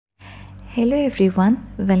Hello everyone,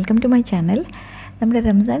 welcome to my channel. നമ്മുടെ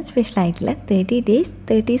Ramzan സ്പെഷ്യലായിട്ടുള്ള 30 days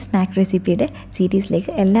 30 snack റെസിപ്പിയുടെ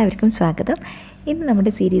സീരീസിലേക്ക് എല്ലാവർക്കും സ്വാഗതം. ഇന്ന്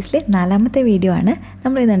നമ്മുടെ സീരീസിലെ 4ാമത്തെ വീഡിയോ ആണ്.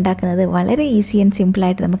 നമ്മളിന്ന് ഉണ്ടാക്കുന്നത് വളരെ ഈസി ആൻഡ്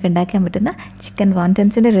സിമ്പിളായിട്ട് നമുക്ക് ഉണ്ടാക്കാൻ പറ്റുന്ന ചിക്കൻ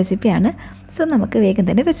വോണ്ടൻസിൻ്റെ റെസിപ്പിയാണ്. സോ നമുക്ക് വേഗം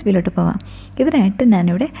തന്നെ റെസിപ്പിയിലോട്ട് പോവാം. ഇതിനായിട്ട്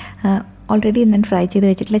ഞാനിവിടെ ഓൾറെഡി ഞാൻ ഫ്രൈ ചെയ്ത്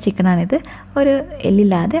വെച്ചിട്ടുള്ള ചിക്കനാണിത്. ഒരു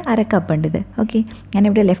എല്ലില്ലാതെ 1/2 കപ്പ് ഉണ്ട് ഇത്. ഓക്കെ,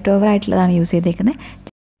 ഞാനിവിടെ ലെഫ്റ്റ് ഓവർ ആയിട്ടുള്ളതാണ് യൂസ് ചെയ്തേക്കുന്നത്.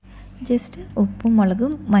 ജസ്റ്റ് ഉപ്പും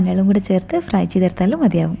മുളകും മഞ്ഞളും കൂടി ചേർത്ത് ഫ്രൈ ചെയ്തെടുത്താലും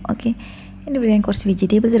മതിയാവും. ഓക്കെ, ഇനി ഇവിടെ ഞാൻ കുറച്ച്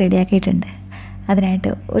വെജിറ്റബിൾസ് റെഡിയാക്കിയിട്ടുണ്ട്.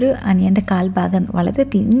 അതിനായിട്ട് ഒരു അനിയൻ്റെ 1/4 ഭാഗം വളരെ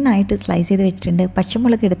തിന്നായിട്ട് സ്ലൈസ് ചെയ്ത് വെച്ചിട്ടുണ്ട്.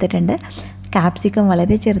 പച്ചമുളക് എടുത്തിട്ടുണ്ട്. ക്യാപ്സിക്കം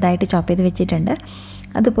വളരെ ചെറുതായിട്ട് ചോപ്പ് ചെയ്ത് വെച്ചിട്ടുണ്ട്.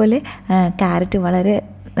 അതുപോലെ ക്യാരറ്റ് വളരെ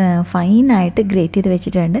ഫൈനായിട്ട് ഗ്രേറ്റ് ചെയ്ത്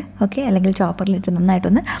വെച്ചിട്ടുണ്ട്. ഓക്കെ, അല്ലെങ്കിൽ ചോപ്പറിലിട്ട്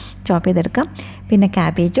നന്നായിട്ടൊന്ന് ചോപ്പ് ചെയ്തെടുക്കാം. പിന്നെ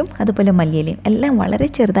ക്യാബേജും അതുപോലെ മല്ലിയിലയും എല്ലാം വളരെ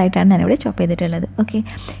ചെറുതായിട്ടാണ് ഞാനിവിടെ ചോപ്പ് ചെയ്തിട്ടുള്ളത്. ഓക്കെ,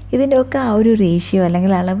 ഇതിൻ്റെയൊക്കെ ആ ഒരു റേഷ്യോ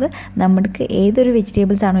അല്ലെങ്കിൽ അളവ് നമുക്ക് ഏതൊരു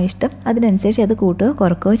വെജിറ്റബിൾസ് ആണോ ഇഷ്ടം അതിനനുസരിച്ച് അത് കൂട്ടുകയോ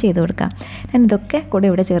കുറക്കുകയോ ചെയ്ത് കൊടുക്കാം. ഞാൻ ഇതൊക്കെ കൂടെ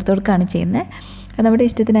ഇവിടെ ചേർത്ത് കൊടുക്കുകയാണ് ചെയ്യുന്നത്. നമ്മുടെ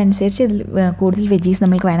ഇഷ്ടത്തിനനുസരിച്ച് ഇതിൽ കൂടുതൽ വെജീസ്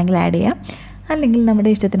നമുക്ക് വേണമെങ്കിൽ ആഡ് ചെയ്യാം, അല്ലെങ്കിൽ നമ്മുടെ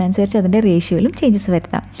ഇഷ്ടത്തിനനുസരിച്ച് അതിൻ്റെ റേഷ്യോയിലും ചേഞ്ചസ്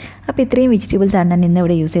വരുത്താം. അപ്പോൾ ഇത്രയും വെജിറ്റബിൾസാണ് ഞാൻ ഇന്ന്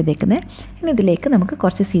ഇവിടെ യൂസ് ചെയ്തേക്കുന്നത്. ഇനി ഇതിലേക്ക് നമുക്ക്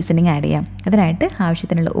കുറച്ച് സീസണിങ് ആഡ് ചെയ്യാം. അതിനായിട്ട്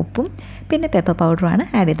ആവശ്യത്തിനുള്ള ഉപ്പും പിന്നെ പെപ്പർ പൗഡറുമാണ്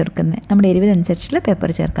ആഡ് ചെയ്ത് കൊടുക്കുന്നത്. നമ്മുടെ എരിവിനനുസരിച്ചുള്ള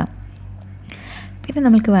പെപ്പർ ചേർക്കാം. പിന്നെ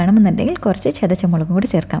നമുക്ക് വേണമെന്നുണ്ടെങ്കിൽ കുറച്ച് ചതച്ച മുളകും കൂടി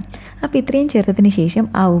ചേർക്കാം. അപ്പോൾ ഇത്രയും ചേർത്തതിന് ശേഷം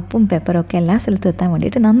ആ ഉപ്പും പെപ്പറും ഒക്കെ എല്ലാ സ്ഥലത്തും എത്താൻ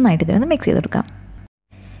വേണ്ടിയിട്ട് നന്നായിട്ട് ഇതിനൊന്ന് മിക്സ് ചെയ്ത് കൊടുക്കാം.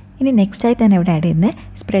 ഇനി നെക്സ്റ്റ് ആയിട്ട് ഞാൻ ഇവിടെ ആഡ് ചെയ്യുന്നത്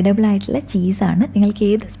സ്പ്രെഡബിൾ ആയിട്ടുള്ള ചീസാണ്. നിങ്ങൾക്ക്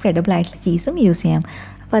ഏത് സ്പ്രെഡബിൾ ആയിട്ടുള്ള ചീസും യൂസ് ചെയ്യാം.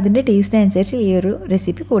 അപ്പോൾ അതിൻ്റെ ടേസ്റ്റിനനുസരിച്ച് ഈ ഒരു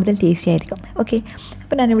റെസിപ്പി കൂടുതൽ ടേസ്റ്റി ആയിരിക്കും. ഓക്കെ,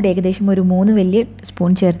 അപ്പോൾ ഞാനിവിടെ ഏകദേശം ഒരു 3 വലിയ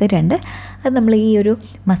സ്പൂൺ ചേർത്തിട്ടുണ്ട്. അത് നമ്മൾ ഈ ഒരു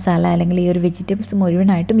മസാല അല്ലെങ്കിൽ ഈ ഒരു വെജിറ്റബിൾസ്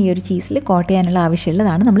മുഴുവനായിട്ടും ഈ ഒരു ചീസിൽ കോട്ട് ചെയ്യാനുള്ള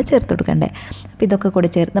ആവശ്യമുള്ളതാണ് നമ്മൾ ചേർത്ത് കൊടുക്കേണ്ടത്. അപ്പോൾ ഇതൊക്കെ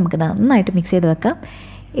കൂടെ ചേർത്ത് നമുക്ക് നന്നായിട്ട് മിക്സ് ചെയ്ത് വെക്കാം.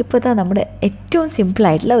 ഇപ്പോൾ നമ്മുടെ ഏറ്റവും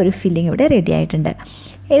സിമ്പിളായിട്ടുള്ള ഒരു ഫില്ലിംഗ് ഇവിടെ റെഡി ആയിട്ടുണ്ട്.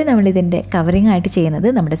 ഇനി നമ്മളിതിൻ്റെ കവറിങ് ആയിട്ട് ചെയ്യുന്നത്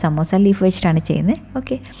നമ്മുടെ സമോസ ലീഫ് വെച്ചിട്ടാണ് ചെയ്യുന്നത്.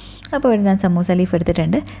 ഓക്കെ, അപ്പോൾ ഇവിടെ ഞാൻ സമോസ ലീഫ്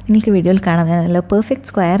എടുത്തിട്ടുണ്ട്. നിങ്ങൾക്ക് വീഡിയോയിൽ കാണാൻ നല്ല പെർഫെക്റ്റ്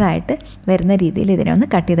സ്ക്വയർ ആയിട്ട് വരുന്ന രീതിയിൽ ഇതിനെ ഒന്ന്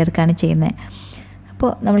കട്ട് ചെയ്തെടുക്കുകയാണ് ചെയ്യുന്നത്.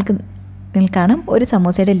 അപ്പോൾ നിങ്ങൾക്ക് കാണാം ഒരു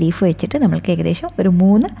സമോസയുടെ ലീഫ് വെച്ചിട്ട് നമ്മൾക്ക് ഏകദേശം ഒരു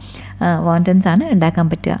 3 വോണ്ടൻസാണ് ഉണ്ടാക്കാൻ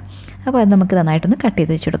പറ്റുക. അപ്പോൾ അത് നമുക്ക് നന്നായിട്ടൊന്ന് കട്ട്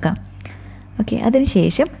ചെയ്ത് വെച്ചെടുക്കാം. ഓക്കെ,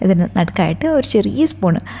 അതിനുശേഷം ഇതിന് നടുക്കായിട്ട് ഒരു ചെറിയ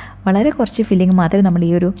സ്പൂണ്, വളരെ കുറച്ച് ഫില്ലിങ് മാത്രമേ നമ്മൾ ഈ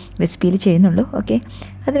ഒരു റെസിപ്പിയിൽ ചെയ്യുന്നുള്ളൂ. ഓക്കെ,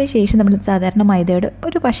 അതിനുശേഷം നമ്മൾ സാധാരണ മൈദയുടെ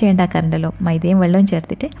ഒരു പശ ഉണ്ടാക്കാറുണ്ടല്ലോ, മൈദയും വെള്ളവും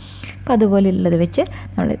ചേർത്തിട്ട്. അപ്പോൾ അതുപോലെയുള്ളത് വെച്ച്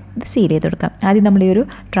നമ്മൾ ഇത് സീൽ ചെയ്ത് കൊടുക്കാം. ആദ്യം നമ്മൾ ഈ ഒരു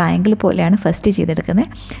ട്രയാങ്കിൾ പോലെയാണ് ഫസ്റ്റ് ചെയ്തെടുക്കുന്നത്.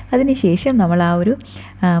 അതിനുശേഷം നമ്മൾ ആ ഒരു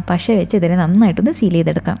പശ വെച്ച് ഇതിനെ നന്നായിട്ടൊന്ന് സീൽ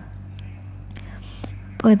ചെയ്തെടുക്കാം.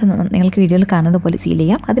 അപ്പോൾ ഇത് നിങ്ങൾക്ക് വീഡിയോയിൽ കാണുന്നത് പോലെ സീൽ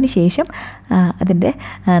ചെയ്യാം. അതിനുശേഷം അതിൻ്റെ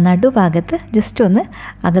നടുഭാഗത്ത് ജസ്റ്റ് ഒന്ന്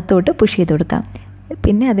അകത്തോട്ട് പുഷ് ചെയ്ത് കൊടുക്കാം.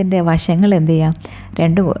 പിന്നെ അതിൻ്റെ വശങ്ങൾ എന്ത് ചെയ്യാം,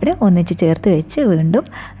 രണ്ടും കൂടെ ഒന്നിച്ച് ചേർത്ത് വെച്ച് വീണ്ടും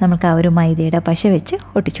നമുക്ക് ആ ഒരു മൈദയുടെ പശ വെച്ച്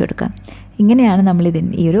ഒട്ടിച്ചു കൊടുക്കാം. ഇങ്ങനെയാണ്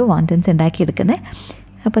ഈ ഒരു വോണ്ടൻസ് ഉണ്ടാക്കിയെടുക്കുന്നത്.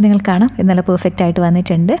 അപ്പോൾ നിങ്ങൾ കാണാം ഇത് നല്ല പെർഫെക്റ്റ് ആയിട്ട്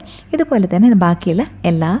വന്നിട്ടുണ്ട്. ഇതുപോലെ തന്നെ ബാക്കിയുള്ള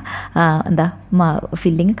എല്ലാ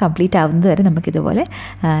ഫില്ലിങ് കംപ്ലീറ്റ് ആവുന്നത് വരെ നമുക്കിതുപോലെ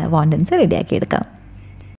വോണ്ടൻസ് റെഡിയാക്കിയെടുക്കാം.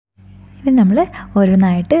 ഇനി നമ്മൾ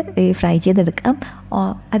ഓരോന്നായിട്ട് ഫ്രൈ ചെയ്തെടുക്കാം.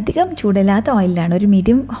 അധികം ചൂടില്ലാത്ത ഓയിലാണ്, ഒരു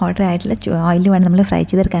മീഡിയം ഹോട്ട് ആയിട്ടുള്ള ഓയിൽ വേണം നമ്മൾ ഫ്രൈ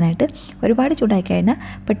ചെയ്തെടുക്കാനായിട്ട്. ഒരുപാട് ചൂടാക്കി കഴിഞ്ഞാൽ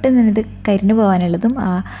പെട്ടെന്ന് തന്നെ ഇത് കരിഞ്ഞു പോകാനുള്ളതും ആ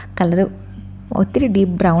കളറ് ഒത്തിരി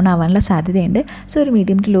ഡീപ്പ് ബ്രൗൺ ആവാനുള്ള സാധ്യതയുണ്ട്. സോ ഒരു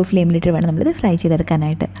മീഡിയം ടു ലോ ഫ്ലെയിമിലിട്ട് വേണം നമ്മളിത് ഫ്രൈ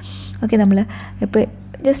ചെയ്തെടുക്കാനായിട്ട്. ഓക്കെ, നമ്മൾ ഇപ്പോൾ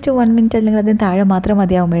ജസ്റ്റ് 1 മിനിറ്റ് അല്ലെങ്കിൽ അതിന് താഴെ മാത്രം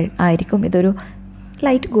മതിയാവുമ്പോഴായിരിക്കും ഇതൊരു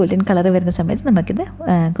ലൈറ്റ് ഗോൾഡൻ കളർ വരുന്ന സമയത്ത് നമുക്കിത്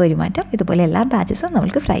കോരി മാറ്റാം. ഇതുപോലെ എല്ലാ ബാച്ചസും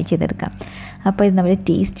നമുക്ക് ഫ്രൈ ചെയ്തെടുക്കാം. അപ്പോൾ ഇത് നമ്മുടെ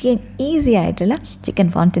ടേസ്റ്റി ആൻഡ് ഈസി ആയിട്ടുള്ള ചിക്കൻ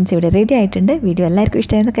വോണ്ടൻസ് ഇവിടെ റെഡി ആയിട്ടുണ്ട്. വീഡിയോ എല്ലാവർക്കും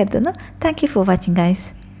ഇഷ്ടമായെന്ന് കരുതുന്നു. Thank you for watching guys.